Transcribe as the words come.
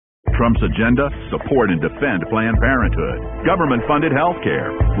Trump's agenda? Support and defend Planned Parenthood. Government-funded health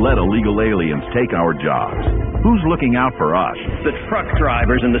care. Let illegal aliens take our jobs. Who's looking out for us? The truck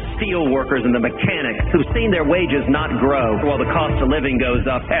drivers and the steel workers and the mechanics who've seen their wages not grow while the cost of living goes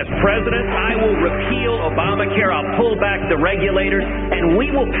up. As president, I will repeal Obamacare. I'll pull back the regulators, and we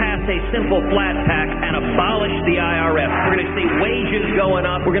will pass a simple flat tax and abolish the IRS. We're going to see wages going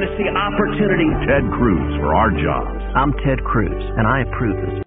up. We're going to see opportunity. Ted Cruz for our jobs. I'm Ted Cruz, and I approve this.